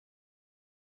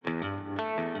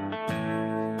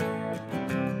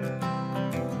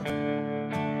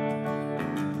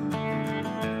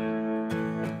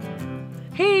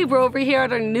we're over here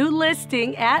at our new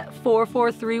listing at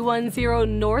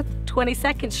 44310 North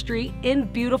 22nd Street in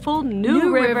beautiful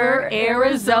New River,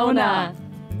 Arizona.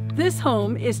 This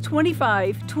home is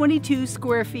 22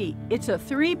 square feet. It's a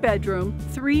 3-bedroom,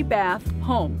 3-bath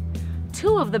home.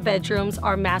 2 of the bedrooms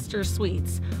are master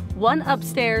suites, 1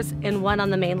 upstairs and 1 on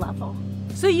the main level.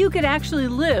 So you could actually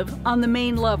live on the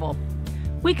main level.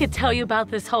 We could tell you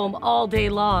about this home all day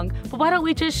long, but why don't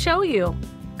we just show you?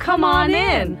 Come on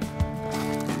in.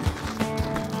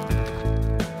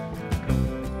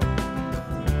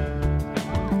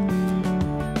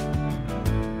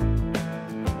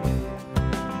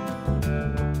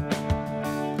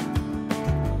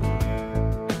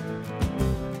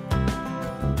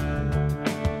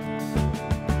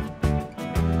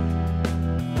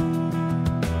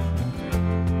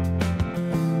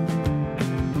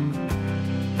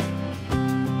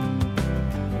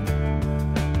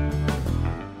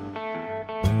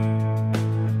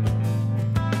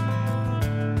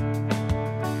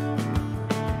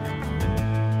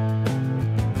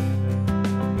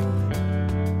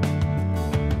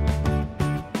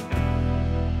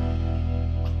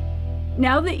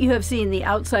 Now that you have seen the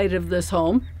outside of this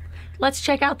home, let's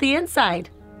check out the inside.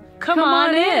 Come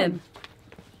on in.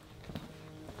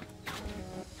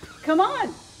 Come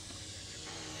on.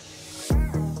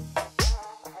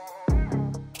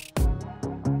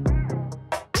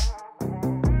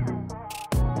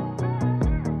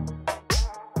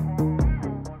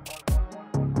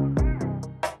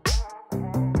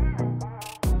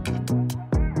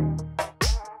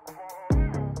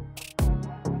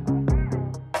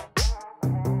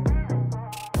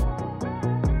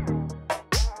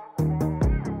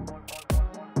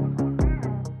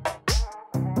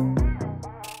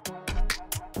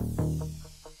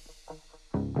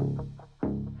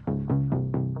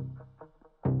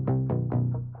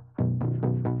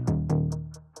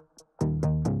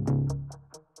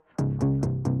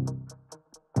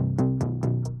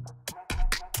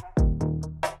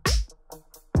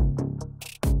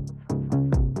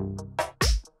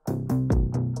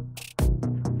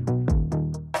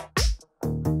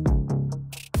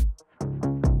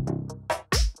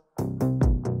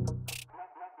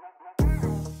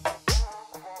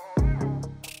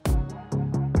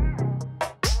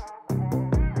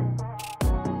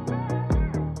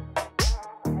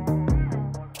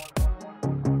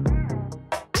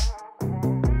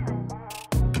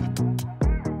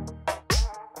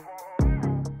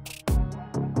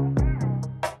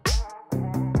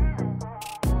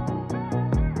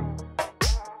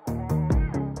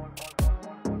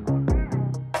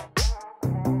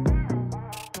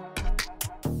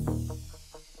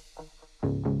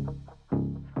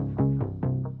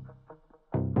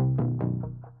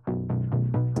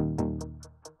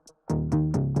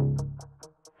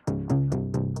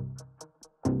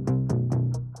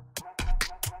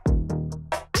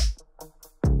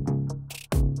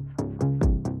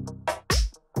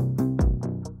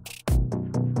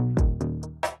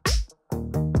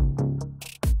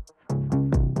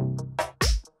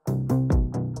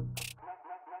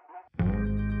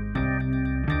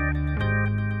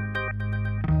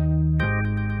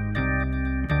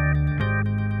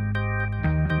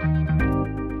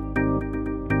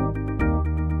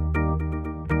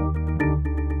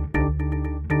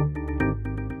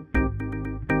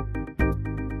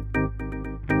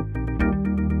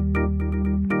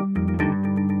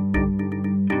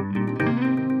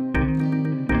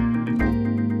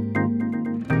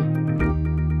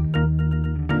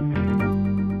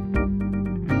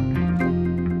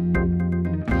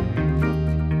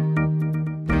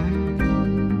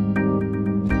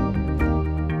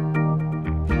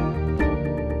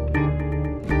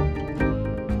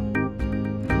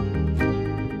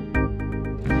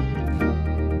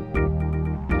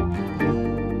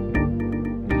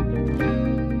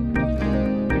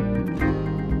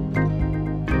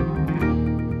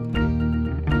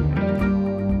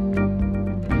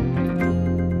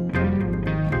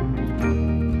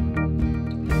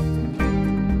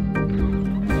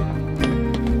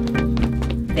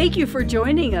 Thank you for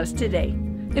joining us today.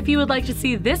 If you would like to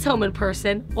see this home in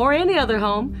person or any other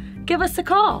home, give us a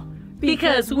call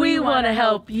because we want to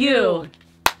help you.